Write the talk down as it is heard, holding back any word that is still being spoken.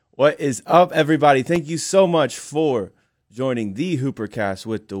What is up, everybody? Thank you so much for joining the HUPERcast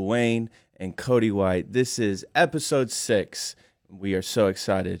with Duane and Cody White. This is episode 6. We are so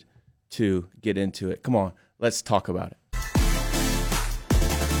excited to get into it. Come on, let's talk about it.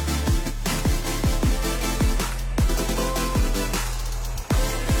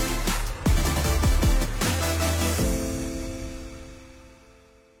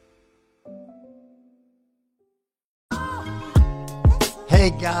 Hey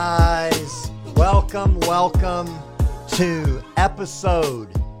guys, welcome to episode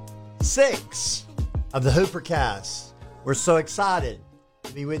 6 of the HUPERcast. We're so excited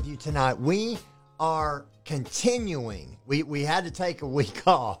to be with you tonight. We are continuing. We had to take a week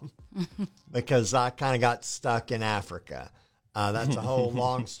off because I kind of got stuck in Africa. That's a whole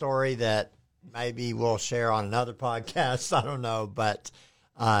long story that maybe we'll share on another podcast. I don't know, but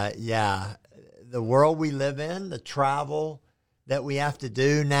yeah, the world we live in, the travel that we have to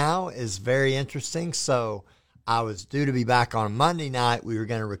do now is very interesting. So I was due to be back on Monday night. We were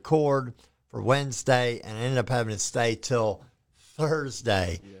going to record for Wednesday and I ended up having to stay till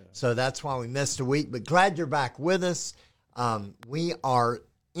Thursday. Yeah. So that's why we missed a week, but glad you're back with us. We are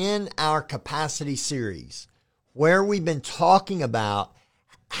in our capacity series where we've been talking about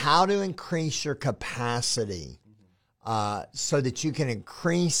how to increase your capacity so that you can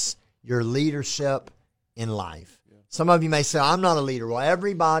increase your leadership in life. Some of you may say, I'm not a leader. Well,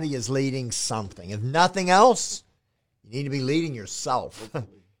 everybody is leading something. If nothing else, you need to be leading yourself.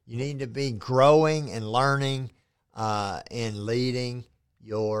 You need to be growing and learning and leading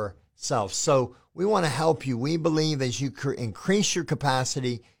yourself. So we want to help you. We believe as you increase your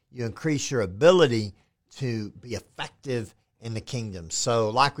capacity, you increase your ability to be effective in the kingdom. So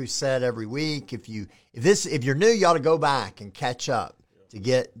like we've said every week, if you're new, you ought to go back and catch up to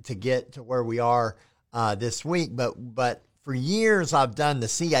get to where we are this week, but for years I've done the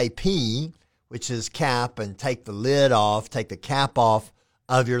CAP, which is cap and take the cap off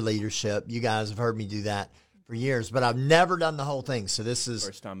of your leadership. You guys have heard me do that for years, but I've never done the whole thing. So this is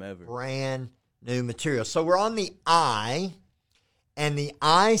first time ever. Brand new material. So we're on the I, and the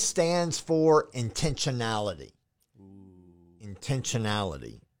I stands for intentionality. Ooh.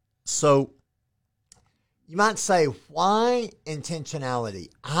 Intentionality. So you might say, why intentionality?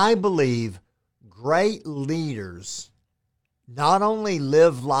 I believe great leaders not only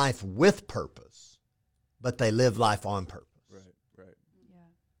live life with purpose, but they live life on purpose. Right.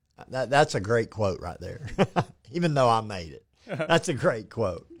 Yeah. That's a great quote right there. Even though I made it, that's a great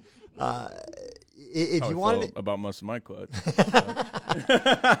quote. If you wanted about most of my quotes, if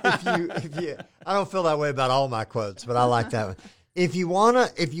you, I don't feel that way about all my quotes, but I like that one. If you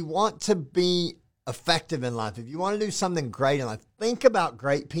want to be effective in life, if you want to do something great in life, think about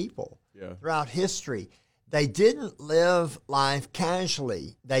great people. Yeah. Throughout history, they didn't live life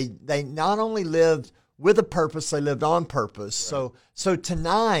casually. They not only lived with a purpose, they lived on purpose. Right. So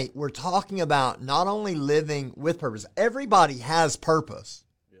tonight we're talking about not only living with purpose. Everybody has purpose.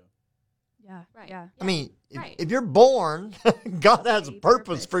 Yeah. Right. Yeah. I mean, if you're born, God has a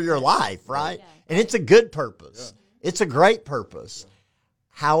purpose for your life, right? Yeah. And it's a good purpose. Yeah. It's a great purpose. Yeah.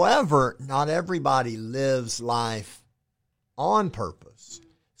 However, not everybody lives life on purpose.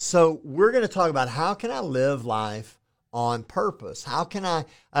 So we're going to talk about how can I live life on purpose? How can I,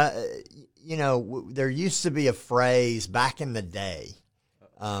 there used to be a phrase back in the day,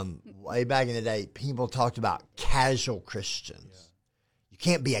 way back in the day, people talked about casual Christians. Yeah. You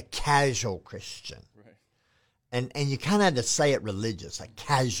can't be a casual Christian. Right. And you kind of had to say it religious, a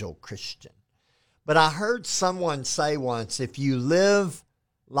casual Christian. But I heard someone say once, if you live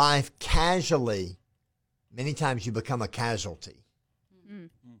life casually, many times you become a casualty.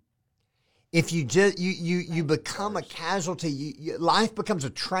 If you just you become a casualty, life becomes a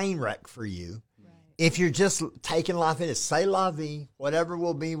train wreck for you. Right. If you're just taking life in as c'est la vie, whatever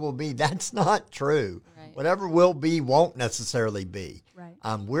will be, will be. That's not true. Right. Whatever will be won't necessarily be. Right.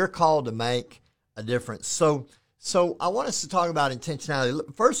 We're called to make a difference. So I want us to talk about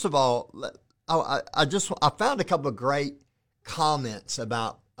intentionality. First of all, I found a couple of great comments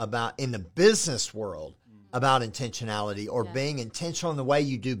about in the business world about intentionality or being intentional in the way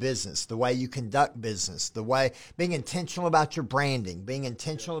you do business, the way you conduct business, being intentional about your branding, being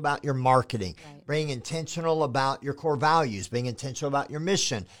intentional about your marketing, being intentional about your core values, being intentional about your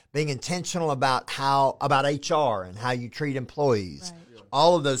mission, being intentional about HR and how you treat employees. Right.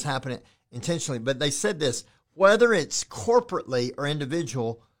 All of those happen intentionally. But they said this, whether it's corporately or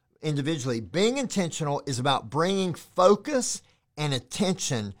individually, being intentional is about bringing focus and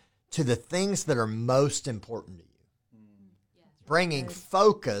attention to the things that are most important to you. Bringing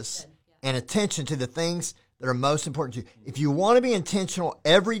focus and attention to the things that are most important to you. If you want to be intentional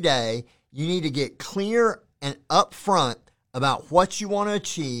every day, you need to get clear and upfront about what you want to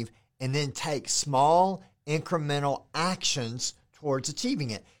achieve and then take small incremental actions towards achieving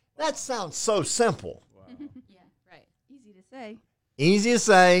it. That sounds so simple. Wow. Yeah, right. Easy to say. Easy to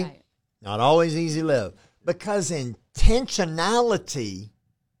say, Right. not always easy to live. Because intentionality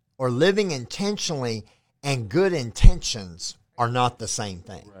or living intentionally and good intentions are not the same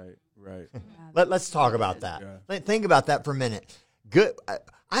thing. Right. Let's talk about that. Yeah. Think about that for a minute. Good.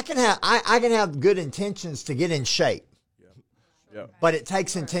 I can have good intentions to get in shape. Yeah. But it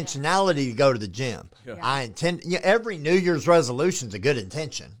takes intentionality to go to the gym. Yeah. I intend. Every New Year's resolution is a good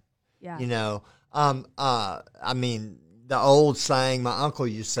intention. Yeah. I mean, the old saying, my uncle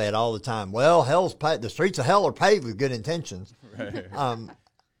used to say it all the time. Well, the streets of hell are paved with good intentions. Right.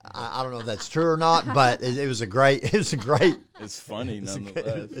 I don't know if that's true or not, but it was a great. It's funny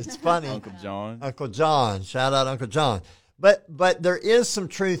nonetheless. It's funny. Uncle John. Uncle John. Shout out Uncle John. But there is some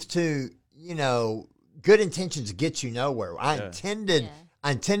truth to, good intentions get you nowhere. I intended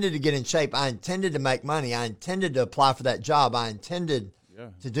to get in shape. I intended to make money. I intended to apply for that job. I intended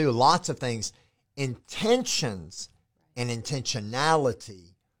to do lots of things. Intentions and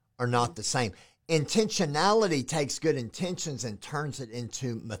intentionality are not the same. Intentionality takes good intentions and turns it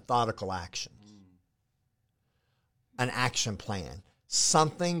into methodical actions. An action plan.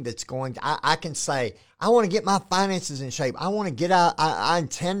 Something that's going to, I can say, I want to get my finances in shape. I want to get out, I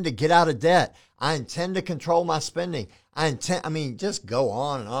intend to get out of debt. I intend to control my spending. Just go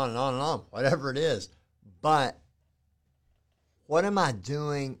on and on and on and on, whatever it is. But what am I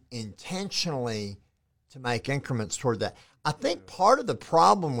doing intentionally to make increments toward that? I think part of the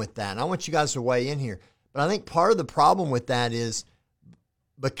problem with that, and I want you guys to weigh in here, but I think part of the problem with that is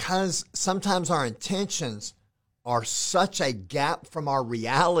because sometimes our intentions are such a gap from our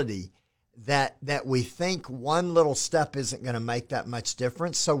reality that we think one little step isn't going to make that much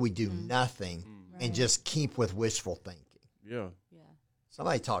difference, so we do nothing and just keep with wishful thinking. Yeah.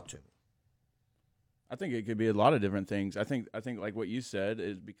 Somebody talk to me. I think it could be a lot of different things. I think like what you said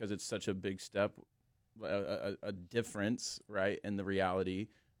is because it's such a big step, a difference, right, in the reality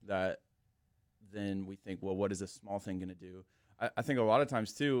that then we think, well, what is a small thing going to do? I think a lot of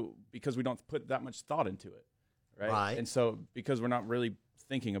times too, because we don't put that much thought into it, right? And so because we're not really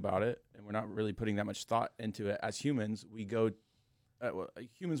thinking about it and we're not really putting that much thought into it, as humans, we're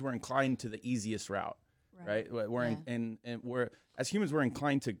inclined to the easiest route, right? We're as humans, we're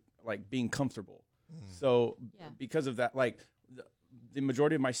inclined to like being comfortable. So because of that, like the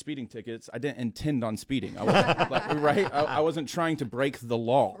majority of my speeding tickets, I didn't intend on speeding. I wasn't, I wasn't trying to break the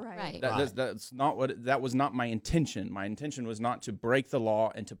law. That was not my intention. My intention was not to break the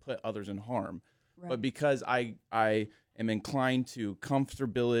law and to put others in harm. But because I am inclined to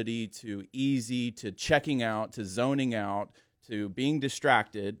comfortability, to easy, to checking out, to zoning out, to being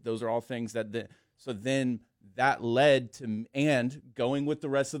distracted, those are all things so then that led to, and going with the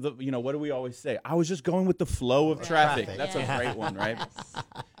rest of the, what do we always say? I was just going with the flow of traffic. That's a great one, right?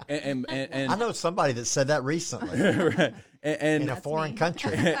 And I know somebody that said that recently. Right. And in a foreign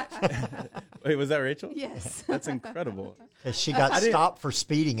country. Wait, was that Rachel? Yes. That's incredible. She got stopped for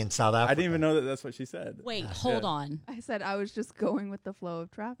speeding in South Africa. I didn't even know that's what she said. Wait, hold on. I said I was just going with the flow of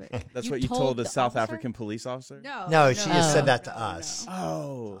traffic. That's You what you told told the the South officer? African police officer? No, she just said that to us.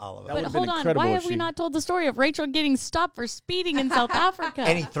 Oh. All of it. That But would've hold been on, incredible why if have we she- not told the story of Rachel getting stopped for speeding in South Africa?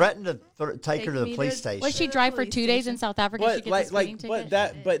 And he threatened to take her to Take the me police to- station. What she drive for 2 days in South Africa? She gets a speeding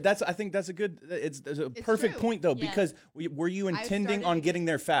ticket. I think that's a good. It's a perfect true. point though, Yeah. because were you intending on getting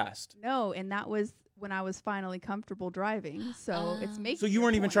there fast? No, and that was when I was finally comfortable driving. So it's making. So you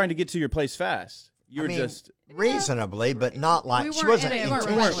weren't even trying to get to your place fast. You were just reasonably, but not like We she weren't wasn't. in a-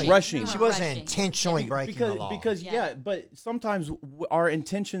 you weren't rushing. She wasn't intentionally breaking the law. Because but sometimes our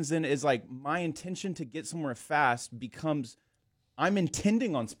intentions then is like my intention to get somewhere fast becomes I'm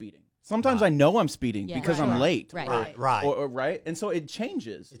intending on speeding. Sometimes I know I'm speeding because I'm late. Right. Right. Or, right. And so it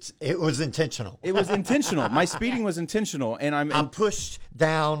changes. It was intentional. It was intentional. My speeding was intentional, and I'm pushed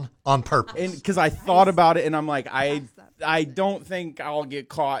down on purpose. and because I thought about it, and I'm like, I don't think I'll get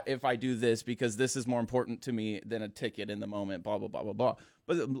caught if I do this because this is more important to me than a ticket in the moment. Blah blah blah blah blah.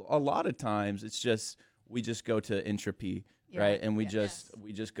 But a lot of times it's just we just go to entropy, right? And we just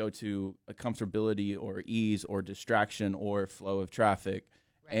go to a comfortability or ease or distraction or flow of traffic,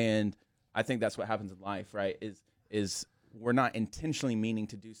 and I think that's what happens in life, right? Is we're not intentionally meaning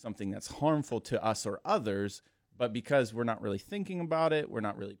to do something that's harmful to us or others, but because we're not really thinking about it, we're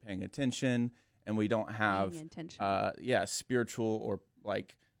not really paying attention, and we don't have spiritual or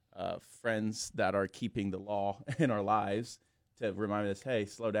like friends that are keeping the law in our lives to remind us, hey,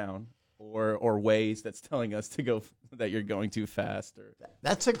 slow down, or ways that's telling us to go that you're going too fast. Or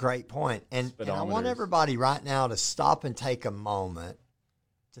That's a great point. And I want everybody right now to stop and take a moment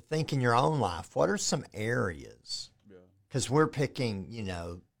to think in your own life, what are some areas? Because we're picking,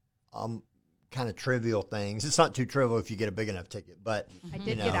 kind of trivial things. It's not too trivial if you get a big enough ticket, but I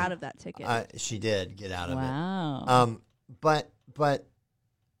did get out of that ticket. She did get out of it. Wow. But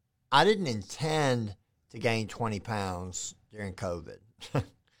I didn't intend to gain 20 pounds during COVID.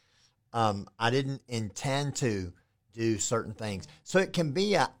 I didn't intend to do certain things. So it can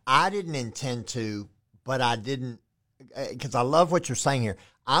be I didn't intend to, but I didn't, because I love what you're saying here.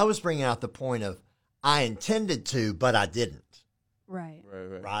 I was bringing out the point of I intended to, but I didn't. Right.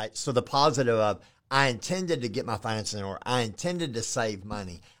 So the positive of I intended to get my finances in order. I intended to save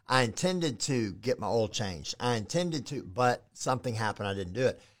money. I intended to get my oil changed. I intended to, but something happened. I didn't do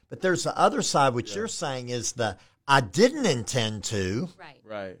it. But there's the other side, which you're saying is I didn't intend to.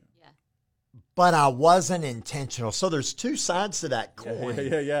 Right. But I wasn't intentional. So there's two sides to that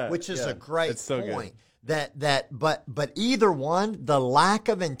coin. Which is a great point. Good. But either one, the lack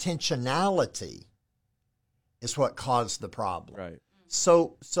of intentionality is what caused the problem. Right.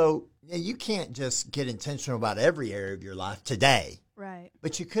 So you can't just get intentional about every area of your life today. Right.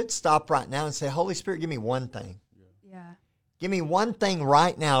 But you could stop right now and say, Holy Spirit, give me one thing. Yeah. Give me one thing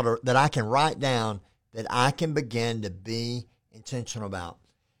right now that I can write down that I can begin to be intentional about.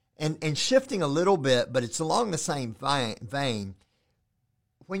 And shifting a little bit, but it's along the same vein.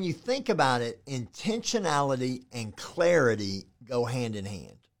 When you think about it, intentionality and clarity go hand in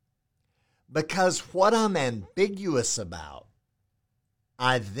hand. Because what I'm ambiguous about,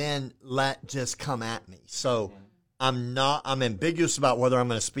 I then let just come at me. So I'm ambiguous about whether I'm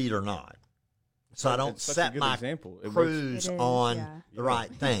going to speed or not. So I don't set my cruise on the right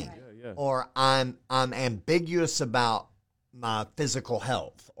thing. Or I'm ambiguous about my physical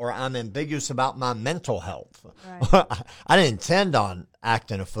health, or I'm ambiguous about my mental health. Right. I didn't intend on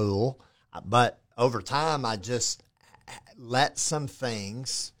acting a fool, but over time I just let some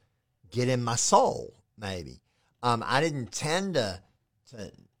things get in my soul, maybe. I didn't intend to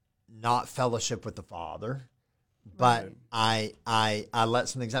not fellowship with the Father, but I let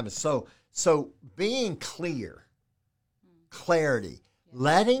some things happen. So being clarity,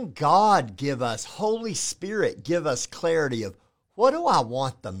 letting God give us, Holy Spirit give us clarity of what do I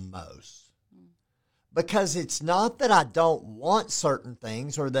want the most? Because it's not that I don't want certain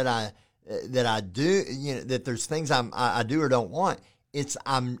things or that I do, that there's things I do or don't want. It's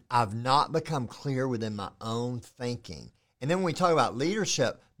I've not become clear within my own thinking. And then when we talk about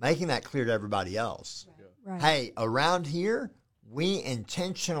leadership, making that clear to everybody else. Right. Hey, around here, we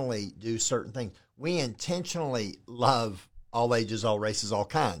intentionally do certain things. We intentionally love all ages, all races, all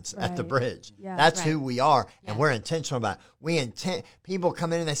kinds at the bridge. Yeah. That's who we are, and we're intentional about it. People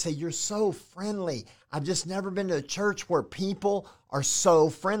come in and they say, you're so friendly. I've just never been to a church where people are so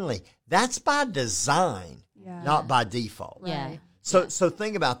friendly. That's by design, not by default. Right. So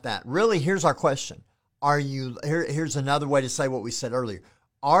think about that. Really, here's our question. Here's another way to say what we said earlier.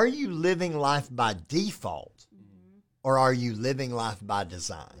 Are you living life by default, or are you living life by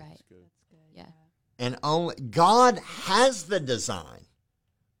design? Right. That's good. Yeah. And only God has the design,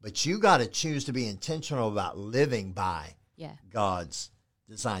 but you got to choose to be intentional about living by God's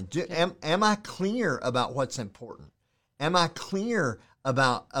design. Am I clear about what's important? Am I clear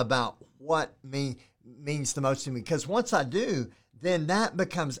about what means the most to me? Because once I do, then that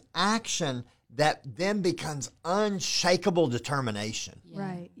becomes action that then becomes unshakable determination. Yeah.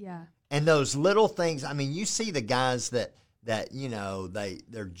 Right. Yeah. And those little things, I mean, you see the guys that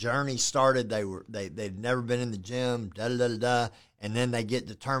their journey started, they'd never been in the gym, and then they get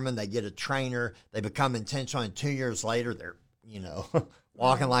determined, they get a trainer, they become intentional, and 2 years later they're,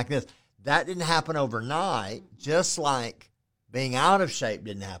 walking like this. That didn't happen overnight, just like being out of shape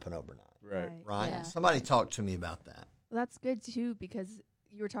didn't happen overnight. Right? Yeah. Somebody talk to me about that. Well, that's good too, because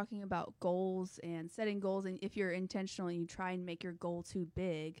you were talking about goals and setting goals, and if you're intentional and you try and make your goal too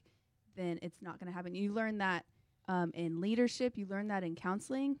big, then it's not going to happen. You learn that in leadership. You learn that in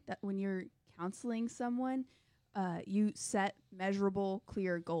counseling, that when you're counseling someone, you set measurable,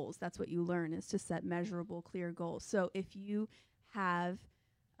 clear goals. That's what you learn, is to set measurable, clear goals. So if you have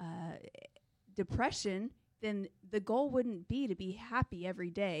depression, then the goal wouldn't be to be happy every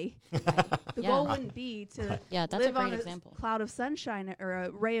day. The goal wouldn't be to that's live a great on example. a cloud of sunshine or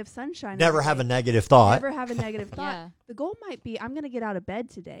a ray of sunshine. Never have a negative thought. Never have a negative thought. The goal might be, I'm going to get out of bed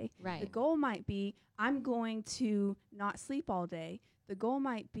today. Right. The goal might be, I'm going to not sleep all day. The goal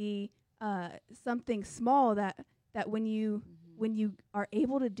might be something small that when you are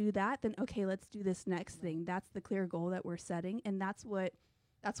able to do that, then okay, let's do this next thing. That's the clear goal that we're setting, and that's why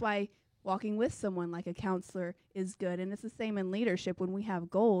walking with someone like a counselor is good. And it's the same in leadership. When we have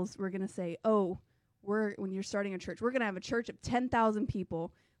goals, we're going to say, oh, when you're starting a church, we're going to have a church of 10,000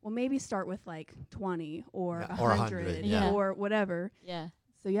 people. Well, maybe start with like 20 or 100 or whatever. Yeah.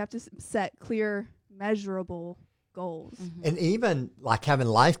 So you have to set clear, measurable goals. Mm-hmm. And even like having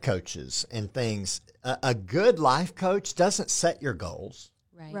life coaches and things, a good life coach doesn't set your goals.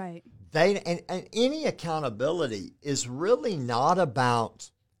 Right. And any accountability is really not about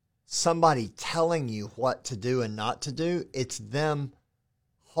somebody telling you what to do and not to do. It's them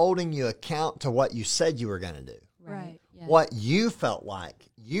holding you account to what you said you were going to do. Right. Yeah. What you felt like.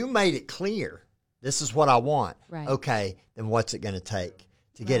 You made it clear. This is what I want. Right. Okay, then what's it going to take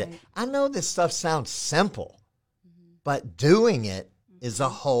to get it? I know this stuff sounds simple, but doing it is a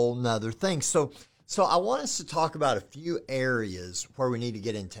whole nother thing. So I want us to talk about a few areas where we need to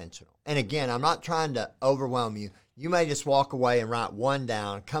get intentional. And again, I'm not trying to overwhelm you. You may just walk away and write one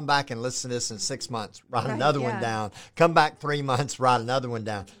down, come back and listen to this in 6 months, write another one down, come back 3 months, write another one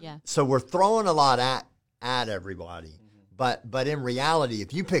down. Yeah. So we're throwing a lot at everybody. But in reality,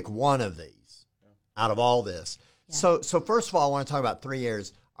 if you pick one of these out of all this, so first of all, I want to talk about 3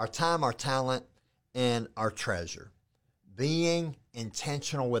 areas: our time, our talent, and our treasure. Being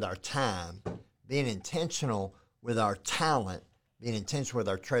intentional with our time, being intentional with our talent, being intentional with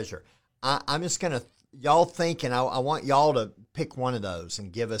our treasure. I'm just going to, y'all think, and I want y'all to pick one of those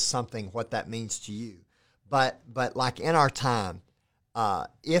and give us something, what that means to you. But like in our time,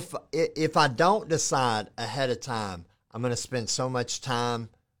 if I don't decide ahead of time, I'm going to spend so much time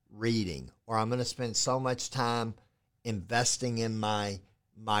reading, or I'm going to spend so much time investing in my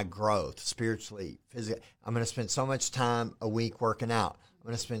growth spiritually, physically. I'm going to spend so much time a week working out. I'm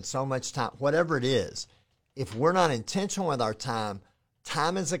going to spend so much time, whatever it is. If we're not intentional with our time,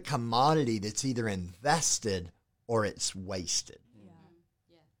 time is a commodity that's either invested or it's wasted. Yeah.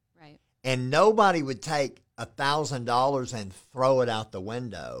 Right. And nobody would take $1,000 and throw it out the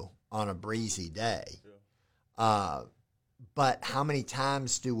window on a breezy day. But how many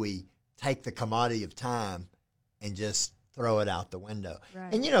times do we take the commodity of time and just throw it out the window?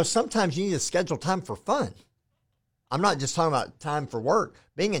 Right. And, sometimes you need to schedule time for fun. I'm not just talking about time for work.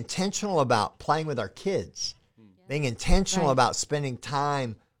 Being intentional about playing with our kids. Being intentional about spending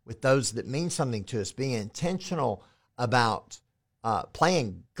time with those that mean something to us. Being intentional about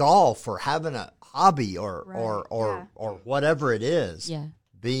playing golf or having a hobby or whatever it is. Yeah.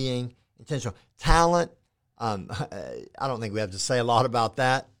 Being intentional. Talent. I don't think we have to say a lot about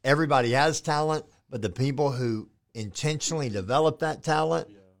that. Everybody has talent, but the people who intentionally develop that talent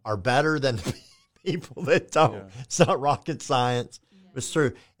are better than the people that don't. Yeah. It's not rocket science. It's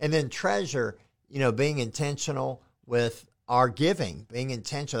true. And then treasure, being intentional with our giving, being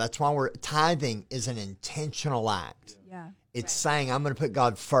intentional. That's why tithing is an intentional act. Yeah. It's saying I'm going to put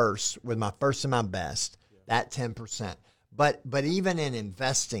God first with my first and my best, that 10%. But even in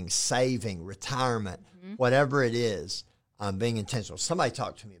investing, saving, retirement, whatever it is, being intentional. Somebody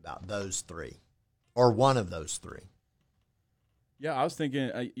talk to me about those three, or one of those three. Yeah, I was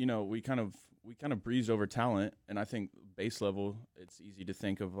thinking, we kind of breezed over talent, and I think base level, it's easy to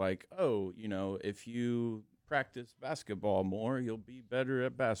think of like, if you practice basketball more, you'll be better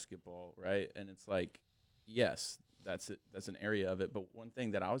at basketball, right? And it's like, yes, that's it. That's an area of it. But one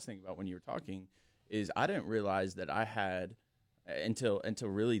thing that I was thinking about when you were talking is I didn't realize that I had until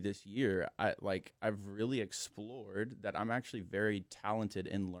really this year. I've really explored that I'm actually very talented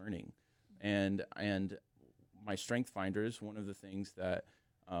in learning, and my strength finders. One of the things that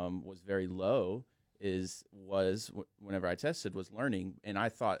was very low was whenever I tested was learning, and I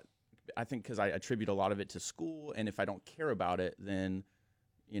think because I attribute a lot of it to school, and if I don't care about it, then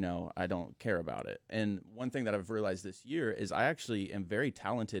I don't care about it. And one thing that I've realized this year is I actually am very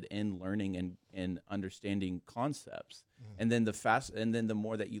talented in learning and understanding concepts. And then the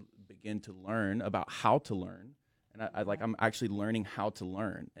more that you begin to learn about how to learn, and I'm actually learning how to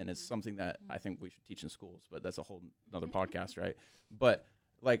learn, and it's something that I think we should teach in schools, but that's a whole another podcast, right? But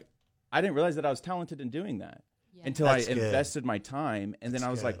I didn't realize that I was talented in doing that. Yeah. Until I invested my time, and then I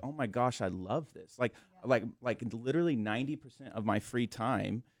was like, "Oh my gosh, I love this!" Like literally 90% of my free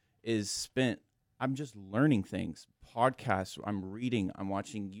time is spent. I'm just learning things, podcasts. I'm reading. I'm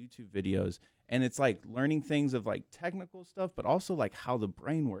watching YouTube videos, and it's like learning things of like technical stuff, but also like how the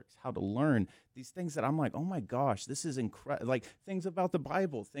brain works, how to learn these things that I'm like, "Oh my gosh, this is incredible!" Like things about the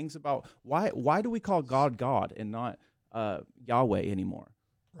Bible, things about why do we call God and not Yahweh anymore?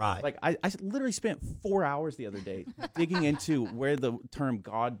 Right. Like I literally spent 4 hours the other day digging into where the term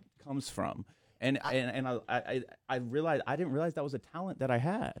God comes from. And I realized I didn't realize that was a talent that I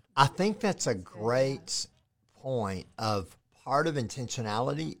had. I think that's a great point of part of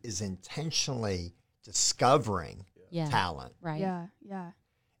intentionality is intentionally discovering talent. Right. Yeah.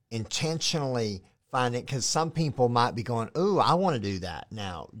 Intentionally finding, because some people might be going, ooh, I want to do that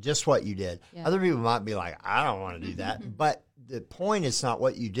now, just what you did. Yeah. Other people might be like, I don't want to do that. But the point is not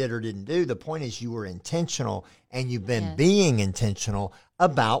what you did or didn't do. The point is you were intentional, and you've been being intentional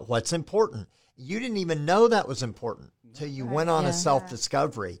about what's important. You didn't even know that was important until you went on a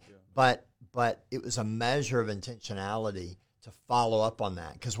self-discovery. But it was a measure of intentionality to follow up on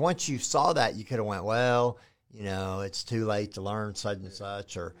that. Because once you saw that, you could have went, well, you know, it's too late to learn such and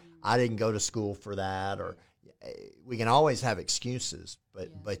such, or I didn't go to school for that, or we can always have excuses,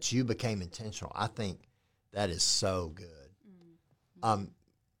 but you became intentional. I think that is so good.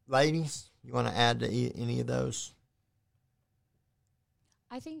 Ladies, you want to add to any of those?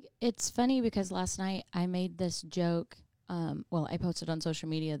 I think it's funny because last night I made this joke. I posted on social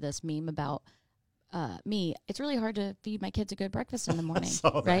media this meme about me. It's really hard to feed my kids a good breakfast in the morning,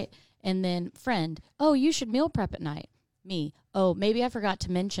 right? And then friend, oh, you should meal prep at night. Me, oh, maybe I forgot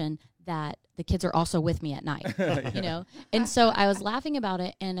to mention that the kids are also with me at night, you know? And so I was laughing about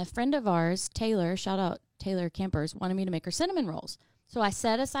it, and a friend of ours, Taylor, shout out Taylor Campers, wanted me to make her cinnamon rolls. So I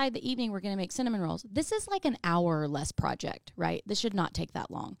set aside the evening, we're going to make cinnamon rolls. This is like an hour or less project, right? This should not take that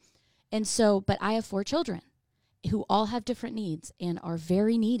long. And so, but I have 4 children who all have different needs and are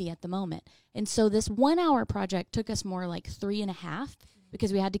very needy at the moment. And so this 1 hour project took us more like 3.5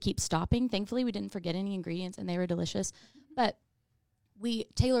 because we had to keep stopping. Thankfully, we didn't forget any ingredients and they were delicious. But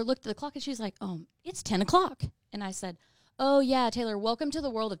Taylor looked at the clock and she's like, oh, it's 10 o'clock. And I said, oh yeah, Taylor, welcome to the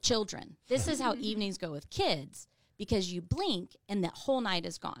world of children. This is how evenings go with kids, because you blink and that whole night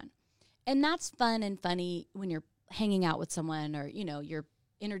is gone. And that's fun and funny when you're hanging out with someone, or, you know, you're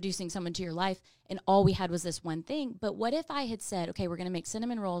introducing someone to your life and all we had was this one thing. But what if I had said, okay, we're going to make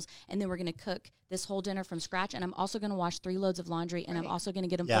cinnamon rolls and then we're going to cook this whole dinner from scratch, and I'm also going to wash 3 loads of laundry, and I'm also going to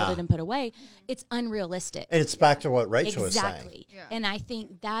get them folded and put away. It's unrealistic. And it's back to what Rachel was saying. Exactly. Yeah. And I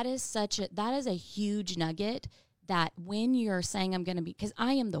think that is a huge nugget, that when you're saying I'm going to be, because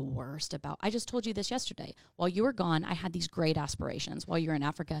I am the worst about, I just told you this yesterday. While you were gone, I had these great aspirations. While you're in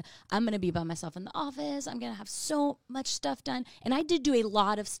Africa, I'm going to be by myself in the office. I'm going to have so much stuff done. And I did do a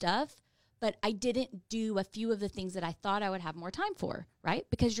lot of stuff, but I didn't do a few of the things that I thought I would have more time for, right?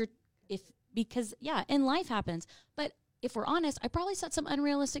 Because and life happens. But if we're honest, I probably set some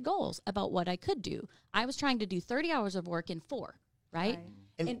unrealistic goals about what I could do. I was trying to do 30 hours of work in 4, right?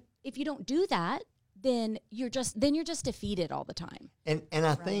 And if you don't do that, then you're just defeated all the time. And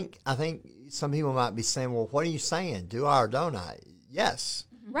I think some people might be saying, well, what are you saying? Do I or don't I? Yes.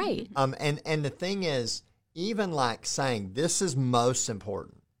 Right. And the thing is, even like saying this is most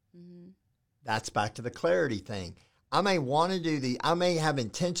important, that's back to the clarity thing. I may want to do I may have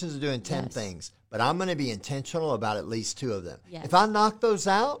intentions of doing 10 things, but I'm going to be intentional about at least 2 of them. Yes. If I knock those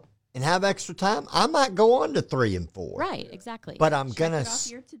out and have extra time, I might go on to 3 and 4. Right, exactly. But I'm going to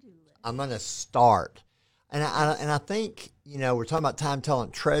start. And I think, you know, we're talking about time,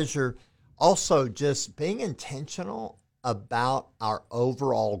 talent, treasure. Also, just being intentional about our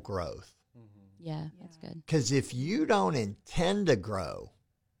overall growth. Yeah, that's good. Because if you don't intend to grow,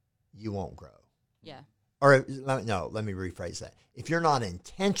 you won't grow. Yeah. Or, no, let me rephrase that. If you're not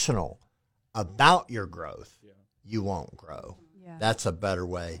intentional about your growth, you won't grow. Yeah. That's a better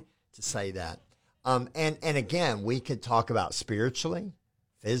way to say that. And again, we could talk about spiritually,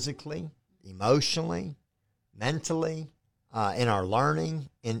 physically, emotionally, mentally, in our learning,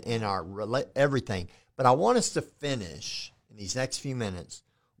 in our everything. But I want us to finish in these next few minutes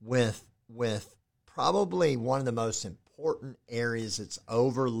with probably one of the most important areas that's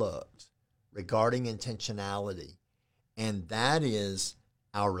overlooked regarding intentionality, and that is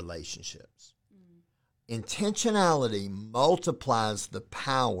our relationships. Intentionality multiplies the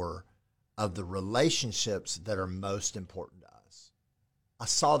power of the relationships that are most important to us. I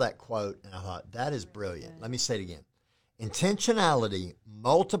saw that quote and I thought, that is brilliant. Let me say it again. Intentionality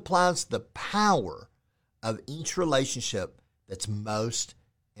multiplies the power of each relationship that's most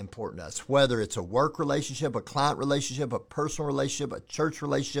important to us, whether it's a work relationship, a client relationship, a personal relationship, a church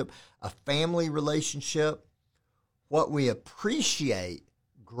relationship, a family relationship. What we appreciate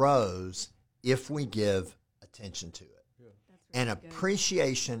grows if we give attention to it. Yeah. And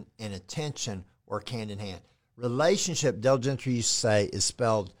appreciation and attention work hand in hand. Relationship, Del Gentry used to say, is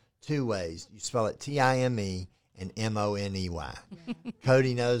spelled 2 ways. You spell it T-I-M-E and M-O-N-E-Y.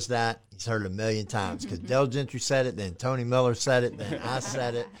 Cody knows that. He's heard it 1 million times because Del Gentry said it, then Tony Miller said it, then I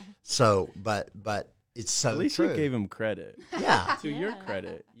said it. So, but it's so true. At least you gave him credit. Yeah. To your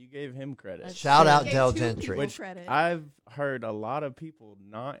credit. You gave him credit. Shout out Del Gentry. Which I've heard a lot of people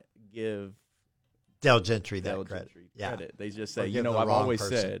not give Dale Gentry that Dale credit. Gentry Yeah. credit. They just Or say, give the I've wrong always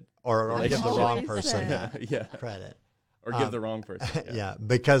person. said. Or I've give the wrong always person said. Yeah. credit. Or give the wrong person. Yeah,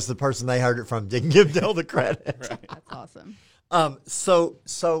 because the person they heard it from didn't give Dale the credit. Right. That's awesome.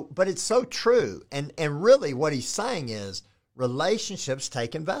 But it's so true. And really what he's saying is relationships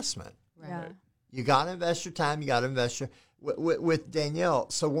take investment. Yeah. You got to invest your time. You got to invest your, with Danielle.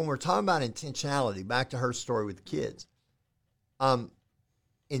 So when we're talking about intentionality, back to her story with the kids,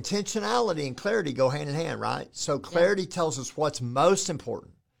 intentionality and clarity go hand in hand, right? So clarity tells us what's most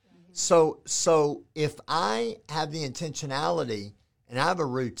important. So if I have the intentionality and I have a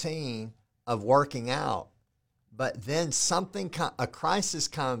routine of working out, but then a crisis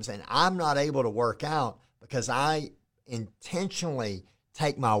comes and I'm not able to work out because I intentionally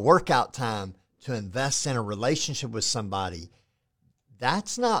take my workout time to invest in a relationship with somebody,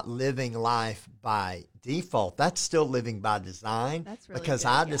 that's not living life by default. That's still living by design. That's really because good,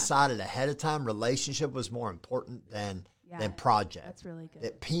 I yeah. decided ahead of time relationship was more important than project. That's really good.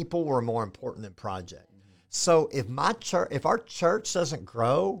 That people were more important than project. So if our church doesn't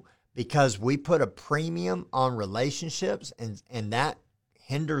grow because we put a premium on relationships and that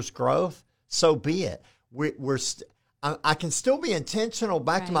hinders growth, so be it. I can still be intentional.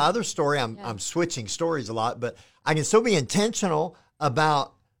 Back to my other story, I'm switching stories a lot, but I can still be intentional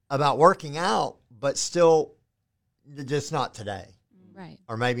about working out, but still just not today, Right.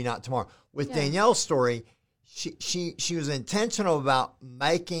 or maybe not tomorrow. With Danielle's story, she was intentional about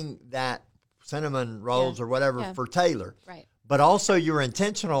making that cinnamon rolls or whatever for Taylor. Right. But also you were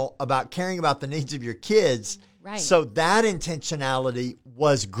intentional about caring about the needs of your kids. Right. So that intentionality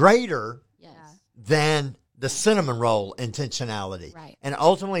was greater than the cinnamon roll intentionality. Right. And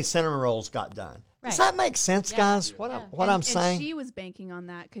ultimately cinnamon rolls got done. Right. Does that make sense, guys? What I'm saying? And she was banking on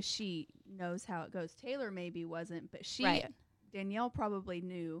that because she knows how it goes. Taylor maybe wasn't, but Danielle probably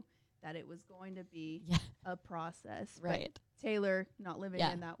knew that it was going to be a process. Right. But Taylor, not living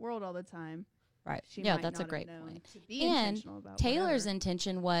in that world all the time. Right. She Yeah, might that's not a great have known point. to be And intentional about Taylor's whatever.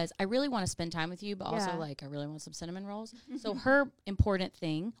 intention was, I really want to spend time with you, but also I really want some cinnamon rolls. So her important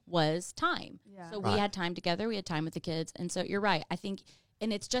thing was time. Yeah. So we had time together. We had time with the kids. And so you're right. I think,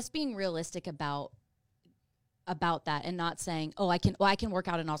 and it's just being realistic about that and not saying, I can work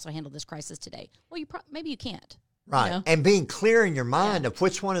out and also handle this crisis today. Well, maybe you can't. Right. You know? And being clear in your mind of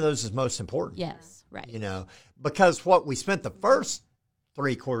which one of those is most important. Yes. Right. You know, because what we spent the first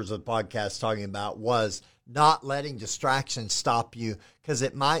 3/4 of the podcast talking about was not letting distractions stop you, because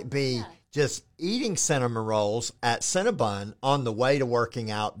it might be just eating cinnamon rolls at Cinnabon on the way to working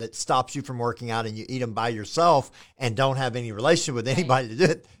out that stops you from working out, and you eat them by yourself and don't have any relationship with anybody to do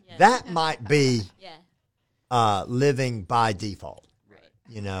it. Yeah. That might be living by default.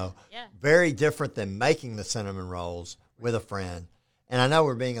 You know, very different than making the cinnamon rolls with a friend. And I know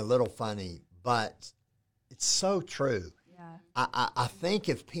we're being a little funny, but it's so true. Yeah. I think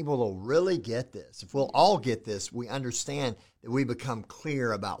if people will really get this, if we'll all get this, we understand that we become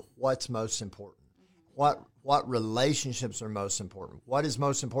clear about what's most important, what relationships are most important, what is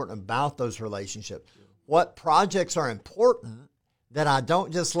most important about those relationships, what projects are important that I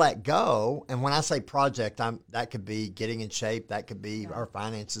don't just let go. And when I say project, that could be getting in shape, that could be our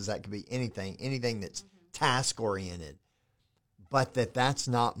finances, that could be anything that's task oriented, but that's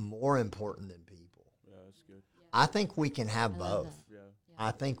not more important than people. Yeah, that's good. I think we can have both. Yeah.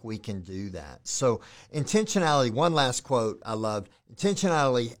 I think we can do that. So intentionality, one last quote I loved,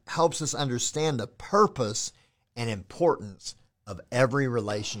 intentionality helps us understand the purpose and importance of every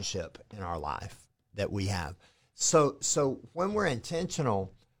relationship in our life that we have. So when we're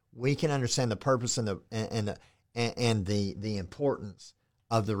intentional, we can understand the purpose and the importance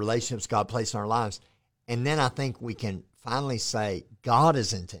of the relationships God placed in our lives. And then I think we can finally say God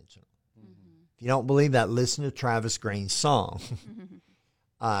is intentional. Mm-hmm. If you don't believe that, listen to Travis Green's song.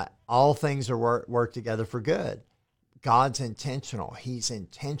 All things are work together for good. God's intentional. He's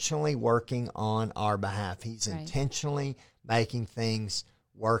intentionally working on our behalf. He's intentionally making things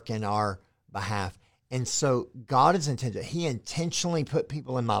work in our behalf. And so God is intentional. He intentionally put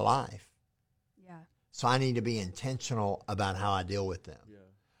people in my life. Yeah. So I need to be intentional about how I deal with them. Yeah.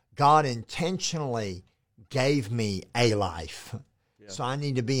 God intentionally gave me a life. Yeah. So I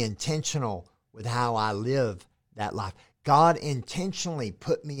need to be intentional with how I live that life. God intentionally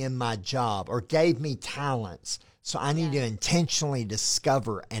put me in my job or gave me talents. So I need to intentionally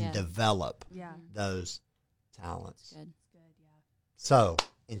discover and develop those talents. Good. So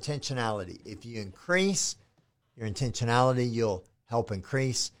intentionality. If you increase your intentionality, you'll help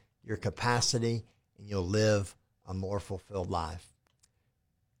increase your capacity and you'll live a more fulfilled life.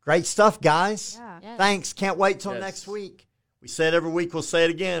 Great stuff, guys. Yeah. Yes. Thanks. Can't wait till next week. We say it every week. We'll say it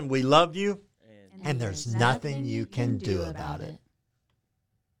again. We love you. And there's nothing you can do about it.